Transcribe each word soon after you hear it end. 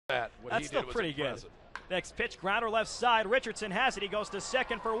That's still pretty good. Next pitch, grounder left side. Richardson has it. He goes to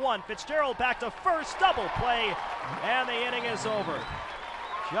second for one. Fitzgerald back to first. Double play. And the inning is over.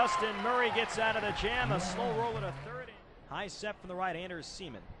 Justin Murray gets out of the jam. A slow roll at a third. High set from the right-hander,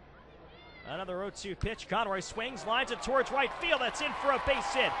 Seaman. Another 0-2 pitch. Conroy swings, lines it towards right field. That's in for a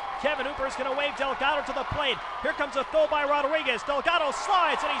base hit. Kevin Hooper's going to wave Delgado to the plate. Here comes a throw by Rodriguez. Delgado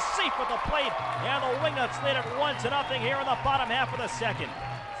slides, and he's safe with the plate. And the Wingnuts lead it 1-0 here in the bottom half of the second.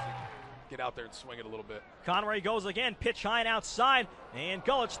 Get out there and swing it a little bit. Conroy goes again, pitch high and outside, and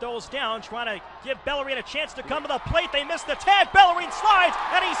Gulich throws down, trying to give Bellarine a chance to come to the plate. They miss the tag. Bellarine slides,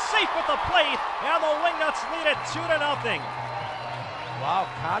 and he's safe with the plate. And the Wingnuts lead it 2-0. Wow,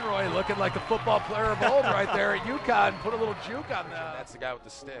 Conroy looking like the football player of old right there at UConn. Put a little juke on that. That's the guy with the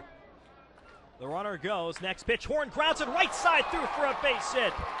stick. The runner goes. Next pitch, Horn grounds it right side through for a base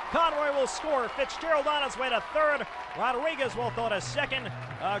hit. Conroy will score. Fitzgerald on his way to third. Rodriguez will throw to second.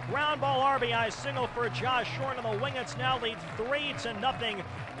 A ground ball RBI single for Josh Shorn, and the Wingnuts now lead 3-0.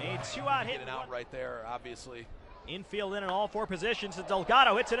 A two-out hit. Get it out right there, obviously. Infield in all four positions. And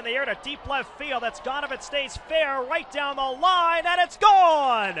Delgado hits it in the air to deep left field. That's gone if it stays fair. Right down the line, and it's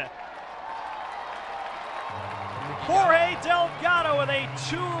gone! Jorge Delgado with a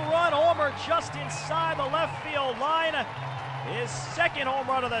two-run homer just inside the left field line. His second home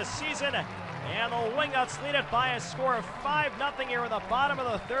run of the season. And the Wingnuts lead it by a score of 5-0 here in the bottom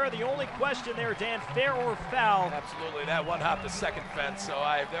of the third. The only question there, Dan, fair or foul? Absolutely. That one hopped the second fence, so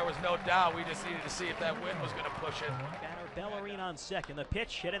there was no doubt. We just needed to see if that wind was going to push it. Bellarine on second. The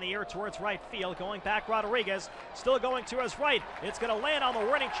pitch hit in the air towards right field. Going back, Rodriguez still going to his right. It's going to land on the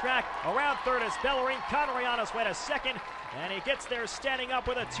warning track. Around third is Bellarine. Conroy on his way to second. And he gets there standing up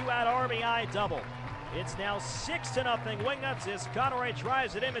with a two-out RBI double. It's now 6-0 Wingnuts as Conroy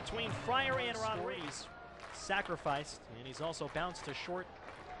drives it in between Fryer and Rodriguez. Sacrificed, and he's also bounced to short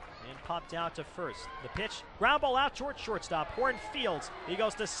and popped out to first. The pitch, ground ball out towards shortstop. Horn fields. He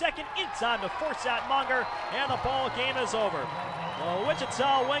goes to second in time to force out Munger, and the ball game is over. The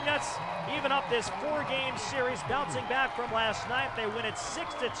Wichita Wingnuts even up this four-game series, bouncing back from last night. They win it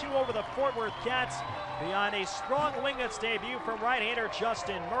 6-2 over the Fort Worth Cats behind a strong Wingnuts debut from right-hander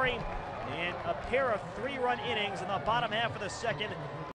Justin Murray and a pair of three-run innings in the bottom half of the second.